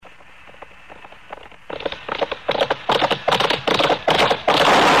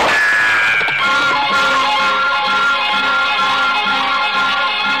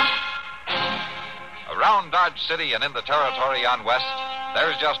city and in the territory on West,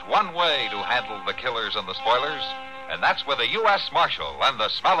 there's just one way to handle the killers and the spoilers, and that's with a U.S. Marshal and the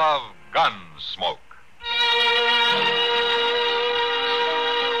smell of gun smoke.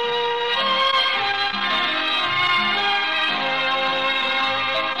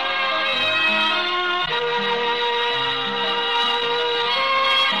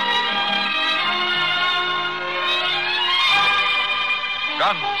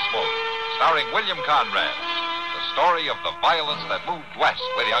 Gunsmoke, starring William Conrad. The story of the violence that moved west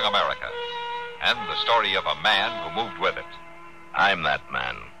with young America. And the story of a man who moved with it. I'm that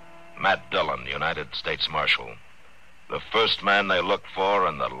man. Matt Dillon, United States Marshal. The first man they look for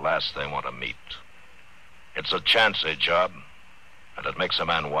and the last they want to meet. It's a chancy job, and it makes a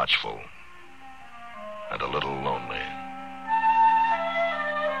man watchful. And a little lonely.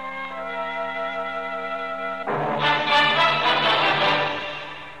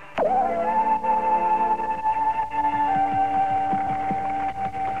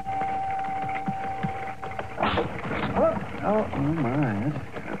 Oh, my.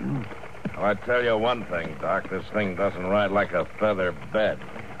 Well, I tell you one thing, Doc. This thing doesn't ride like a feather bed.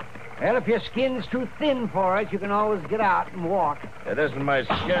 Well, if your skin's too thin for it, you can always get out and walk. It isn't my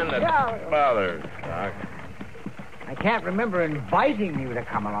skin that bothers, Doc. I can't remember inviting you to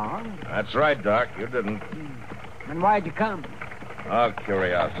come along. That's right, Doc. You didn't. Then why'd you come? Oh,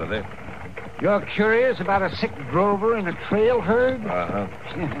 curiosity. You're curious about a sick drover in a trail herd? Uh-huh.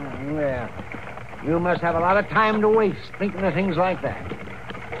 Well, you must have a lot of time to waste thinking of things like that.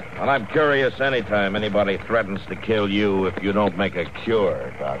 Well, I'm curious anytime anybody threatens to kill you if you don't make a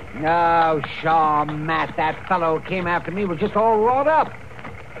cure, Doc. Oh, Shaw, Matt, that fellow came after me was just all wrought up.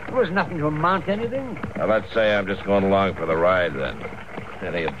 There was nothing to amount to anything. Well, let's say I'm just going along for the ride, then.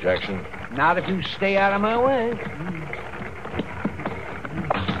 Any objection? Not if you stay out of my way.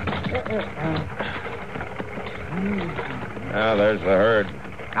 Now, there's the herd.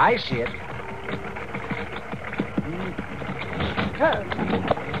 I see it.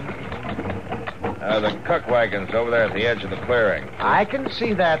 The cook wagon's over there at the edge of the clearing. I can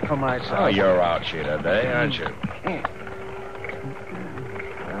see that for myself. Oh, you're out here today, aren't you?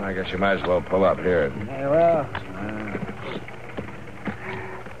 Well, I guess you might as well pull up here.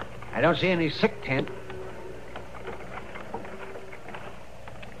 I don't see any sick tent.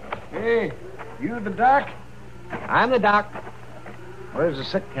 Hey, you the doc? I'm the doc. Where's the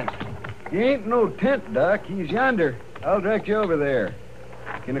sick tent? He ain't no tent, Doc. He's yonder. I'll direct you over there.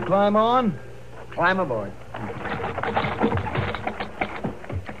 Can you climb on? Climb aboard.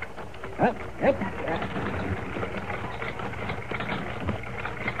 Up.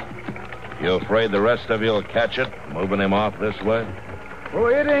 You afraid the rest of you'll catch it, moving him off this way? Oh,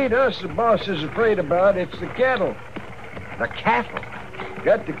 it ain't us the boss is afraid about. It's the cattle. The cattle?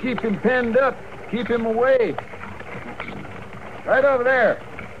 Got to keep him penned up. Keep him away. Right over there.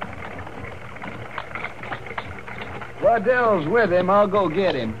 Waddell's with him. I'll go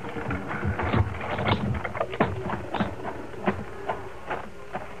get him.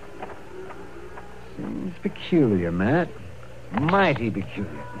 Seems peculiar, Matt. Mighty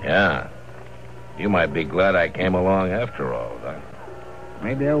peculiar. Yeah. You might be glad I came along after all, Doc.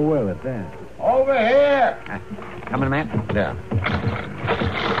 Maybe I will at that. Over here. Coming, Matt? Yeah.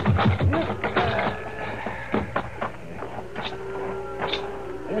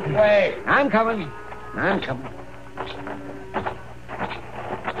 This way. I'm coming.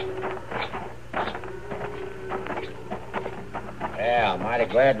 Well, mighty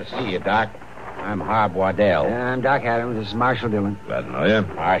glad to see you, Doc. I'm Harb Waddell. I'm Doc Adams. This is Marshal Dillon. Glad to know you.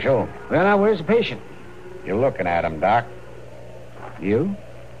 Marshal, Well, now, where's the patient? you're looking at him, Doc. You?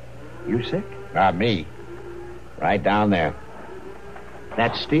 You sick? Not me. Right down there.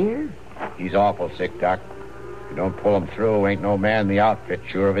 That steer? He's awful sick, Doc. If you don't pull him through, ain't no man in the outfit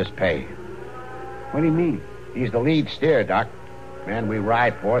sure of his pay. What do you mean? He's the lead steer, Doc. Man we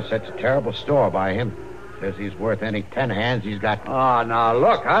ride for sets a terrible store by him. Says he's worth any 10 hands he's got. Oh, now,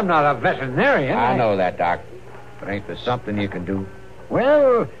 look, I'm not a veterinarian. I know that, Doc. But ain't there something you can do?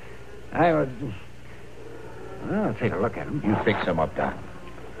 Well, I'll take a look at him. You fix him up, Doc.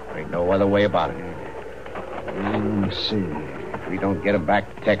 There ain't no other way about it. Let's see. If we don't get him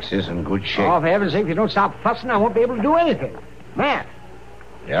back to Texas in good shape. Oh, for heaven's sake, if you don't stop fussing, I won't be able to do anything. Matt,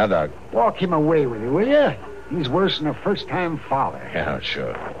 Yeah, Doc. walk him away with you, will you? He's worse than a first-time father. Yeah,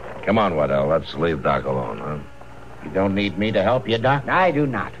 sure. Come on, Waddell. Let's leave Doc alone, huh? You don't need me to help you, Doc? I do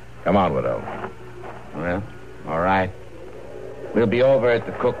not. Come on, Waddell. Well, all right. We'll be over at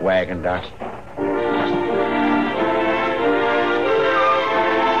the cook wagon, Doc.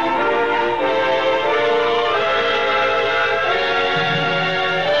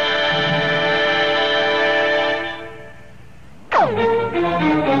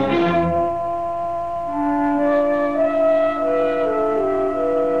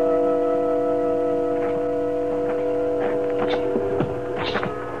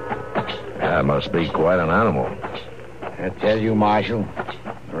 That must be quite an animal. I tell you, Marshal,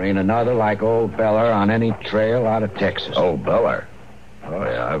 there ain't another like old Beller on any trail out of Texas. Old Beller? Oh,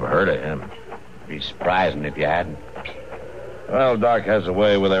 yeah, I've heard of him. Be surprising if you hadn't. Well, Doc has a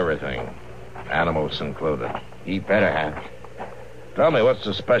way with everything, animals included. He better have. Tell me, what's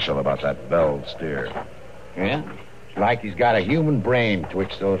so special about that belled steer? Yeah? It's like he's got a human brain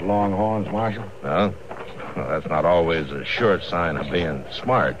twixt those long horns, Marshal. Huh? Well, that's not always a sure sign of being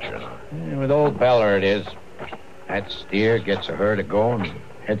smart, you know. Yeah, with old Beller it is. That steer gets a herd going,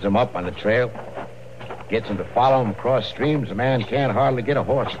 heads them up on the trail. Gets them to follow him across streams a man can't hardly get a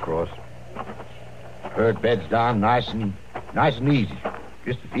horse across. Herd beds down nice and easy.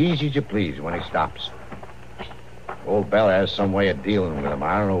 Just as easy as you please when he stops. Old Beller has some way of dealing with him.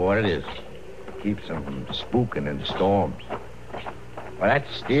 I don't know what it is. Keeps them from spooking in storms. Well, that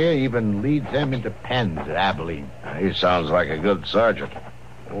steer even leads them into pens at Abilene. He sounds like a good sergeant.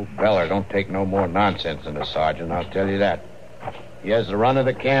 Old Beller don't take no more nonsense than a sergeant, I'll tell you that. He has the run of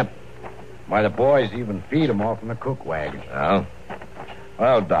the camp. Why, the boys even feed him off in the cook wagon. Oh?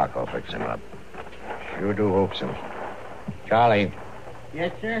 Well, Doc will fix him up. Sure do hope so. Charlie,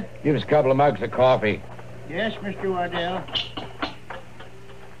 Yes, sir? give us a couple of mugs of coffee. Yes, Mr. Waddell.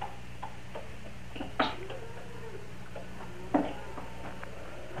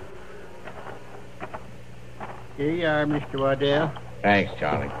 Here you are, Mr. Waddell. Thanks,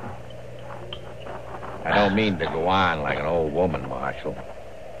 Charlie. I don't mean to go on like an old woman, Marshal.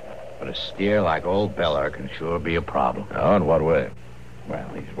 But a steer like old Beller can sure be a problem. Oh, in what way? Well,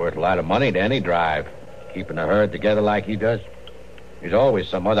 he's worth a lot of money to any drive. Keeping a herd together like he does. There's always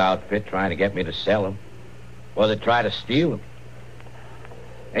some other outfit trying to get me to sell him. Or they try to steal him.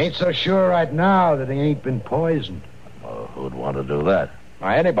 Ain't so sure right now that he ain't been poisoned. Well, who'd want to do that? Or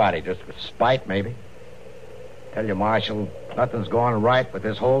anybody, just with spite, maybe. Tell you, Marshal, nothing's going right with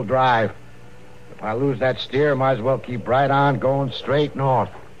this whole drive. If I lose that steer, might as well keep right on going straight north.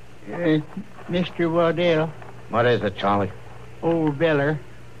 Mr. Waddell, What is it, Charlie? old Beller,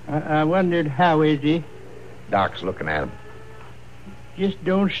 I wondered how is he? Doc's looking at him. Just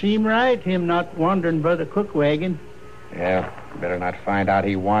don't seem right, him not wandering by the cook wagon. Yeah, better not find out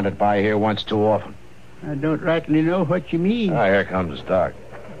he wandered by here once too often. I don't rightly know what you mean. Ah, here comes Doc.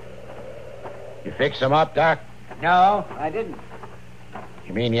 You fix him up, Doc? No, I didn't.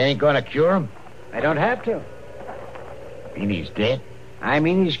 You mean you ain't gonna cure him? I don't have to. Mean he's dead? I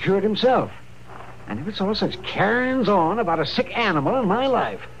mean, he's cured himself. And if it's all such carryings on about a sick animal in my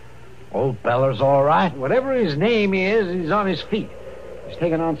life. Old Beller's all right. Whatever his name is, he's on his feet. He's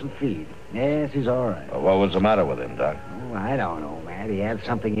taking on some feed. Yes, he's all right. Well, what was the matter with him, Doc? Oh, I don't know, Matt. He had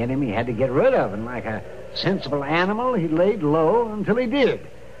something in him he had to get rid of. And like a sensible animal, he laid low until he did.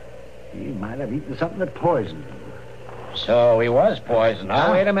 He might have eaten something that poisoned him. So he was poisoned, huh?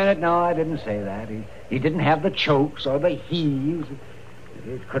 Now, wait a minute. No, I didn't say that. He didn't have the chokes or the heaves.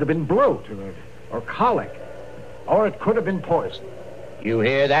 It could have been bloat or colic. Or it could have been poison. You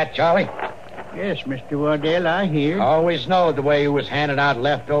hear that, Charlie? Yes, Mr. Waddell, I hear. I always knowed the way you was handing out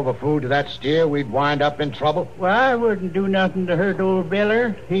leftover food to that steer, we'd wind up in trouble. Well, I wouldn't do nothing to hurt old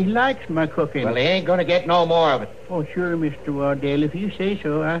Beller. He likes my cooking. Well, he ain't gonna get no more of it. Oh, sure, Mr. Waddell. If you say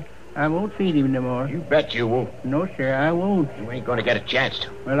so, I won't feed him no more. You bet you won't. No, sir, I won't. You ain't gonna get a chance to.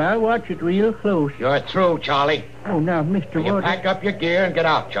 Well, I'll watch it real close. You're through, Charlie. Oh, now, Mr. You Waddell. pack up your gear and get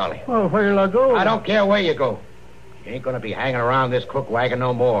out, Charlie. Oh, where'll I go? I don't care where you go. You ain't gonna be hanging around this cook wagon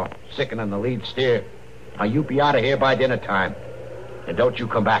no more, sickening the lead steer. Now, you be out of here by dinner time. And don't you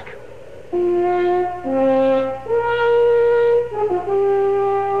come back.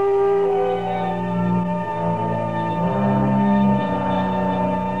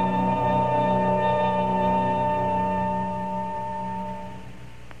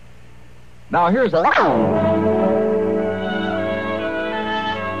 Now, here's a...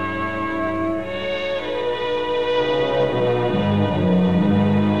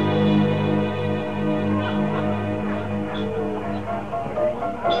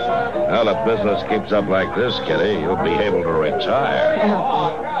 Well, if business keeps up like this, Kitty, you'll be able to retire.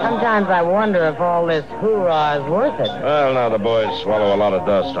 Sometimes I wonder if all this hoorah is worth it. Well, now the boys swallow a lot of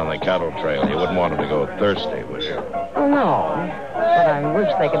dust on the cattle trail. You wouldn't want them to go thirsty, would you? Oh, no. But I wish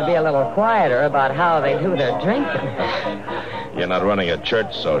they could be a little quieter about how they do their drinking. You're not running a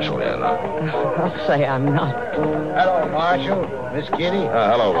church social, you know. I'll say I'm not. Hello, Marshal. Miss Kitty.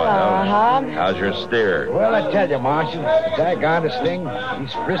 Hello, Hob. How's your steer? Well, I tell you, Marshal, that goddess thing,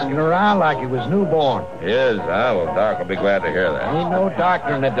 he's frisking around like he was newborn. He is, huh? Well, Doc will be glad to hear that. Ain't no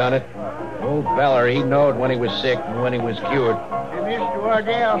doctoring that done it. Old feller, he knowed when he was sick and when he was cured. Hey, Mr.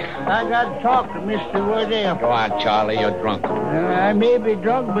 Wardell, I got to talk to Mr. Wardell. Go on, Charlie, you're drunk. I may be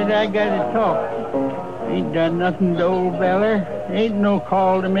drunk, but I got to talk. Ain't done nothing to old Beller. Ain't no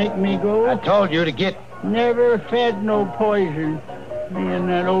call to make me go. I told you to get... Never fed no poison. Me and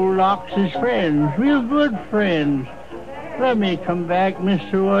that old Locke's his friends. Real good friends. Let me come back,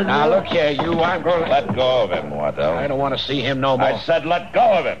 Mr. Wardell. Now, look here, you. I'm going to... Let go of him, Waddell. I don't want to see him no more. I said let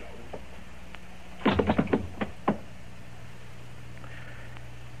go of him.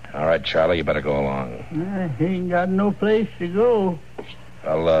 All right, Charlie, you better go along. I ain't got no place to go.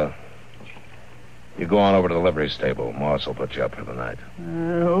 Well, you go on over to the livery stable. Moss will put you up for the night.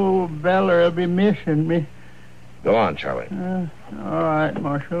 Old Beller'll be missing me. Go on, Charlie. All right,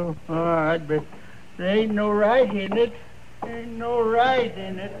 Marshal. All right, but there ain't no right in it. Ain't no right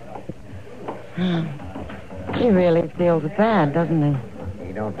in it. He really feels bad, doesn't he?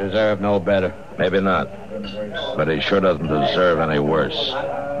 He don't deserve no better. Maybe not. But he sure doesn't deserve any worse.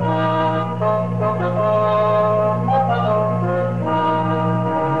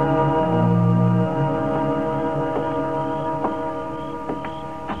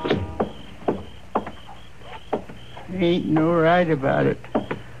 Ain't no right about it.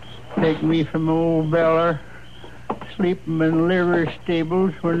 Take me from old Beller, sleeping in liver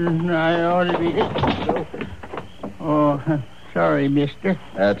stables when I ought to be... Oh, sorry, mister.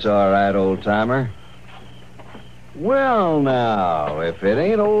 That's all right, old-timer. Well, now, if it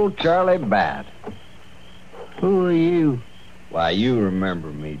ain't old Charlie Bat. Who are you? Why, you remember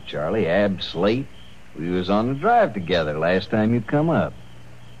me, Charlie. Ab Slate. We was on the drive together last time you come up.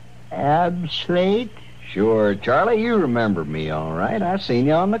 Ab Slate? Sure, Charlie, you remember me all right. I seen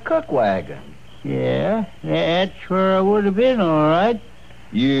you on the cook wagon. Yeah, that's where I would have been, all right.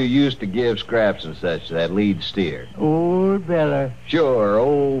 You used to give scraps and such to that lead steer. Old Beller. Sure,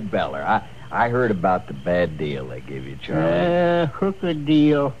 old Beller. I heard about the bad deal they give you, Charlie. Crooked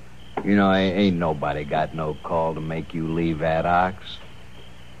deal. You know, ain't nobody got no call to make you leave that ox.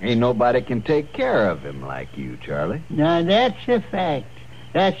 Ain't nobody can take care of him like you, Charlie. Now, that's a fact.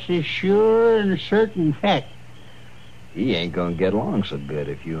 That's a sure and certain fact. He ain't gonna get along so good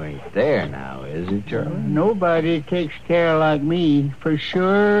if you ain't there now, is he, Charlie? Nobody takes care like me, for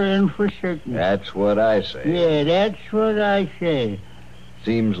sure and for certain. That's what I say. Yeah, that's what I say.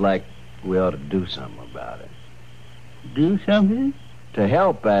 Seems like we ought to do something about it. Do something? To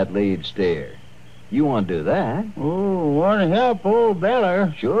help that lead steer. You want to do that? Oh, want to help old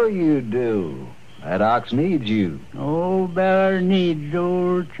Beller. Sure you do. That ox needs you. Old Beller needs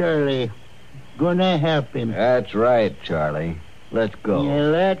old Charlie. Gonna help him. That's right, Charlie. Let's go. Yeah,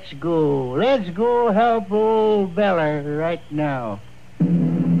 let's go. Let's go help old Beller right now.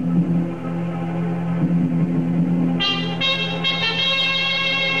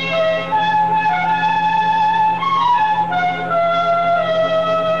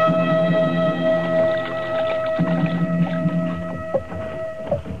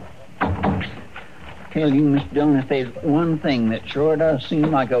 Tell you, Mr. Dillon, if there's one thing that sure does seem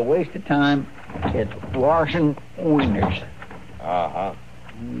like a waste of time, it's washing winners. Uh-huh.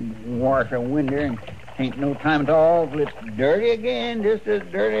 Wash a window and ain't no time at all till it's dirty again, just as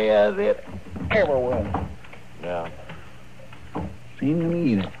dirty as it ever was. Yeah. Seems to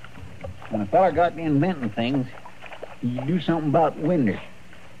me that when a fella got to inventing things, you do something about windows.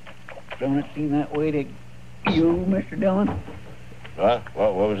 Don't it seem that way to you, Mr. Dillon? What?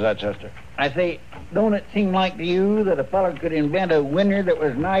 What was that, Chester? I say, don't it seem like to you that a fella could invent a window that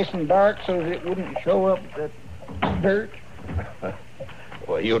was nice and dark so that it wouldn't show up the dirt?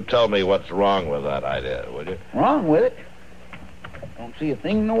 Well, you tell me what's wrong with that idea, would you? Wrong with it? Don't see a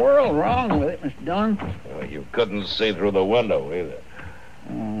thing in the world wrong with it, Mr. Dillon. Well, you couldn't see through the window either.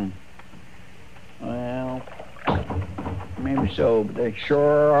 Well, maybe so, but there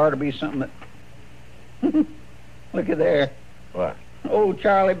sure ought to be something that... Look at there. What? Old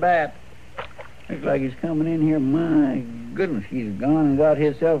Charlie Bat. Looks like he's coming in here. My goodness, he's gone and got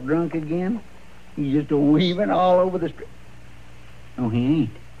himself drunk again. He's just a-weaving all over the street. No, he ain't.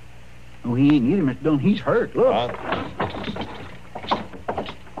 No, he ain't either, Mr. Dillon. He's hurt. Look.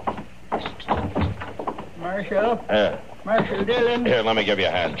 Marshal. Yeah. Marshal Dillon. Here, let me give you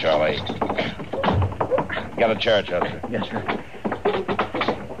a hand, Charlie. Get a chair, Chester. Yes, sir.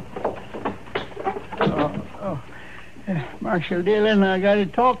 Marshal Dillon, I got to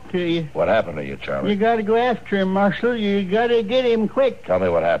talk to you. What happened to you, Charlie? You got to go after him, Marshal. You got to get him quick. Tell me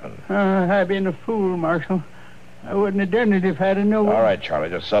what happened. I've been a fool, Marshal. I wouldn't have done it if I'd have known. All right, Charlie,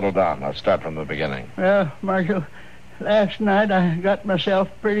 just settle down. I'll start from the beginning. Well, Marshal, last night I got myself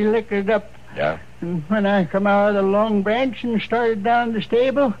pretty liquored up. Yeah? And when I come out of the Long Branch and started down the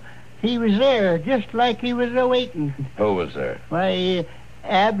stable, he was there, just like he was a-waiting. Who was there? Why,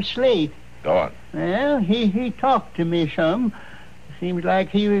 Ab Slate. Go on. Well, he talked to me some. Seems like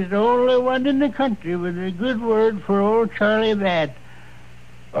he was the only one in the country with a good word for old Charlie Bat.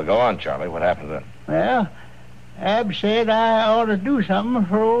 Well, go on, Charlie. What happened then? Well, Ab said I ought to do something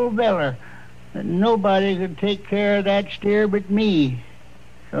for old Beller. That nobody could take care of that steer but me.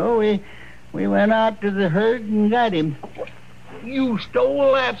 So we went out to the herd and got him. You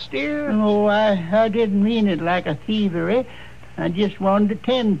stole that steer? Oh, I didn't mean it like a thievery. I just wanted to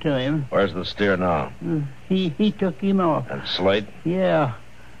tend to him. Where's the steer now? He took him off. And Slate? Yeah.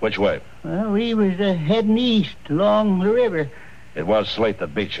 Which way? Well, we was heading east along the river. It was Slate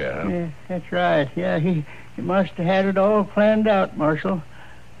that beat you, huh? Yeah, that's right. Yeah, he must have had it all planned out, Marshal.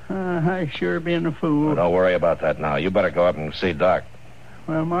 I sure been a fool. Well, don't worry about that now. You better go up and see Doc.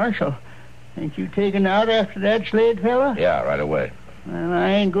 Well, Marshal, ain't you taken out after that Slade fella? Yeah, right away. Well, I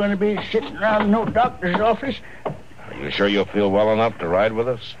ain't going to be sitting around no doctor's office. Are you sure you'll feel well enough to ride with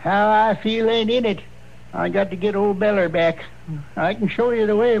us? How I feel ain't in it. I got to get old Beller back. I can show you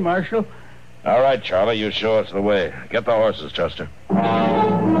the way, Marshal. All right, Charlie, you show us the way. Get the horses, Chester.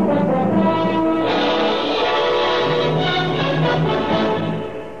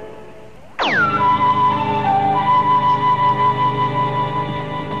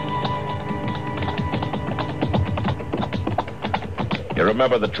 You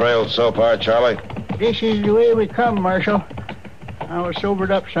remember the trail so far, Charlie? This is the way we come, Marshal. I was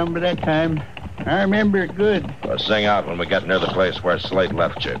sobered up some by that time. I remember it good. Well, sing out when we get near the place where Slate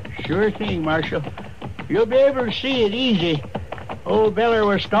left you. Sure thing, Marshal. You'll be able to see it easy. Old Beller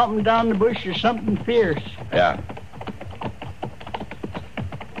was stomping down the bush of something fierce. Yeah.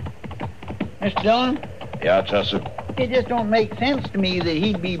 Mr. Dillon? Yeah, Chester? It just don't make sense to me that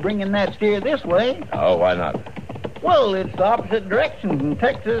he'd be bringing that steer this way. Oh, why not? Well, it's the opposite direction from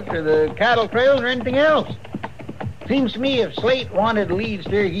Texas or the cattle trails or anything else. Seems to me if Slate wanted to lead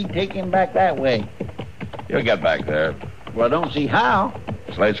steer, he'd take him back that way. You'll get back there. Well, I don't see how.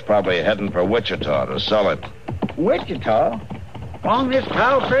 Slate's probably heading for Wichita to sell it. Wichita? Along this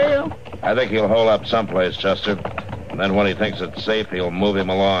cow trail? I think he'll hole up someplace, Chester. And then when he thinks it's safe, he'll move him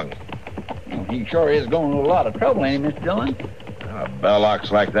along. Well, he sure is going to a lot of trouble, ain't he, Mr. Dillon? A bell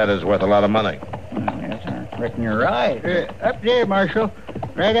ox like that is worth a lot of money. Yes, I reckon you're right. Up there, Marshal.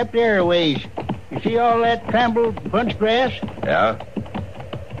 Right up there a ways. You see all that trampled bunch grass? Yeah?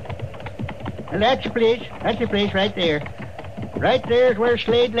 Well, that's the place. That's the place right there. Right there's where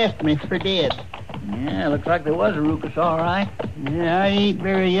Slade left me for dead. Yeah, looks like there was a ruckus, all right. Yeah, I ain't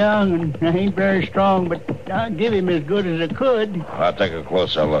very young and I ain't very strong, but I'll give him as good as I could. I'll take a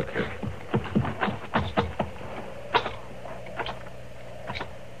closer look here.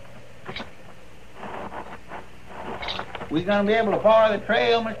 We gonna be able to follow the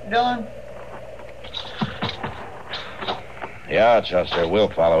trail, Mr. Dillon? Yeah, Chester, we'll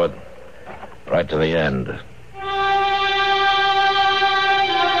follow it. Right to the end.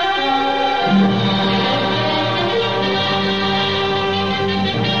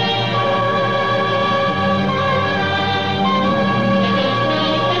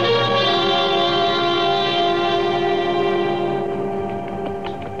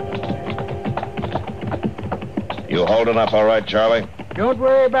 You holding up all right, Charlie? Don't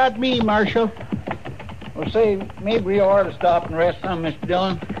worry about me, Marshal. Well, say, maybe we ought to stop and rest some, Mr.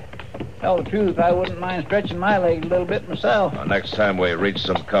 Dillon. Tell the truth, I wouldn't mind stretching my legs a little bit myself. Well, next time we reach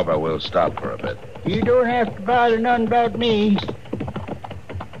some cover, we'll stop for a bit. You don't have to bother none about me.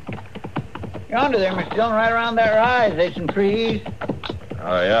 Yonder there, Mr. Dillon, right around that rise, there's some trees.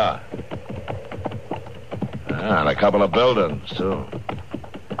 Oh, yeah. And a couple of buildings, too.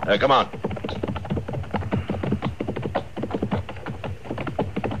 Hey, come on.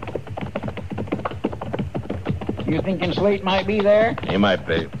 You thinking Slate might be there? He might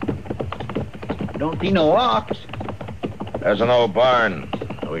be. Don't see no ox. There's an old barn.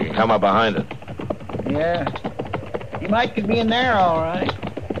 We can come up behind it. Yeah. He might could be in there, all right.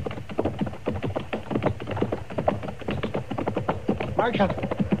 Marshal,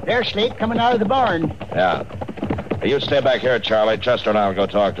 there's Slate coming out of the barn. Yeah. Hey, you stay back here, Charlie. Chester and I will go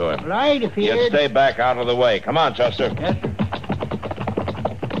talk to him. Right, if he You stay back out of the way. Come on, Chester. Yes, sir.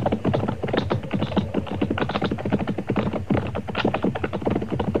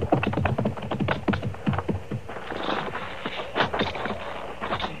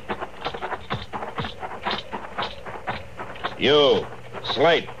 You,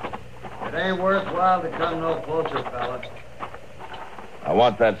 Slate. It ain't worthwhile to come no closer, fella. I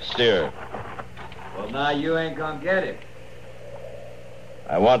want that steer. Well, now you ain't gonna get it.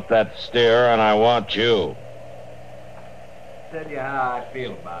 I want that steer, and I want you. Tell you how I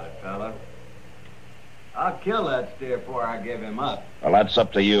feel about it, fella. I'll kill that steer before I give him up. Well, that's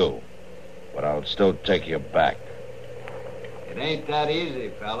up to you. But I'll still take you back. It ain't that easy,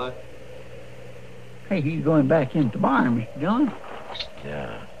 fella. Hey, he's going back into the barn, Mr. Dillon.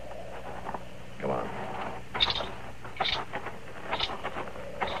 Yeah. Come on.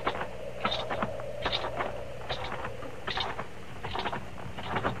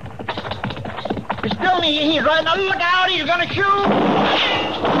 Mr. Dillon, he's right now. Look out, he's going to shoot.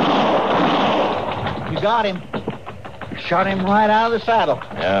 You got him. Shot him right out of the saddle.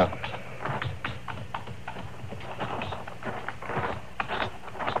 Yeah.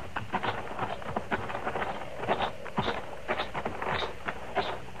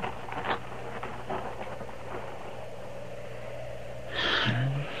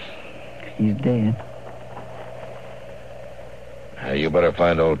 He's dead. You better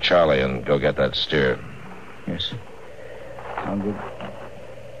find old Charlie and go get that steer. Yes, sir. I'll go.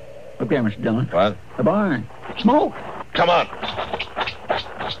 Look there, Mr. Dillon. What? The barn. Smoke. Come on.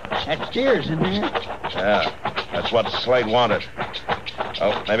 That steer's in there. Yeah, that's what Slade wanted.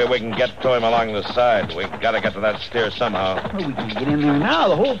 Oh, maybe we can get to him along the side. We've got to get to that steer somehow. Oh, we can get in there now.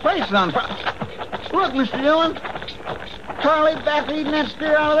 The whole place is on fire. Look, Mr. Dillon. Charlie back leading that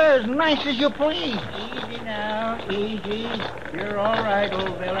steer out of there as nice as you please. Easy now, easy. You're all right,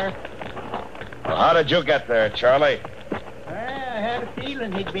 old feller. Well, how did you get there, Charlie? I had a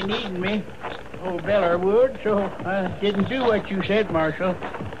feeling he'd be needing me. Old Beller would, so I didn't do what you said, Marshal.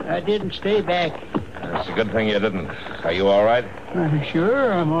 I didn't stay back. It's a good thing you didn't. Are you all right?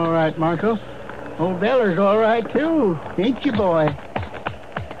 Sure, I'm all right, Marshal. Old Beller's all right, too. Ain't you, boy?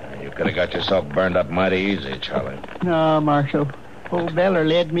 You could have got yourself burned up mighty easy, Charlie. No, Marshal. Old Beller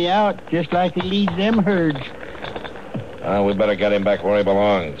led me out just like he leads them herds. We better get him back where he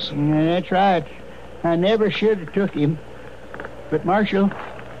belongs. Yeah, that's right. I never should have took him. But, Marshal...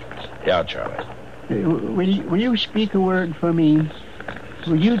 Yeah, Charlie. Will you speak a word for me?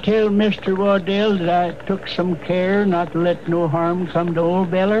 Will you tell Mr. Waddell that I took some care not to let no harm come to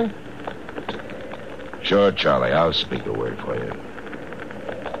old Beller? Sure, Charlie. I'll speak a word for you.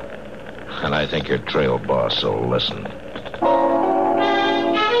 And I think your trail boss will listen.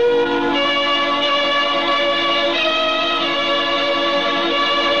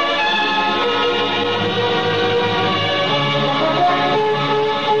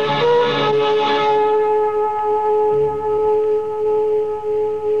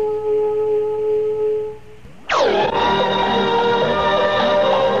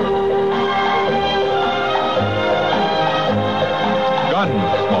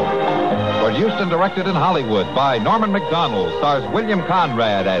 Directed in Hollywood by Norman Macdonald, stars William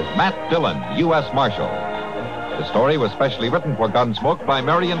Conrad as Matt Dillon, U.S. Marshal. The story was specially written for Gunsmoke by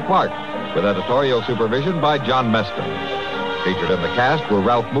Marion Clark, with editorial supervision by John Meston. Featured in the cast were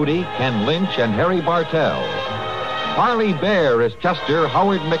Ralph Moody, Ken Lynch, and Harry Bartell. Harley Bear is Chester,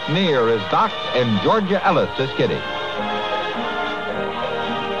 Howard McNear is Doc, and Georgia Ellis is Kitty.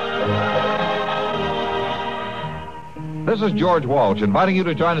 This is George Walsh inviting you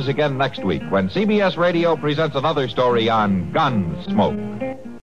to join us again next week when CBS Radio presents another story on Gunsmoke.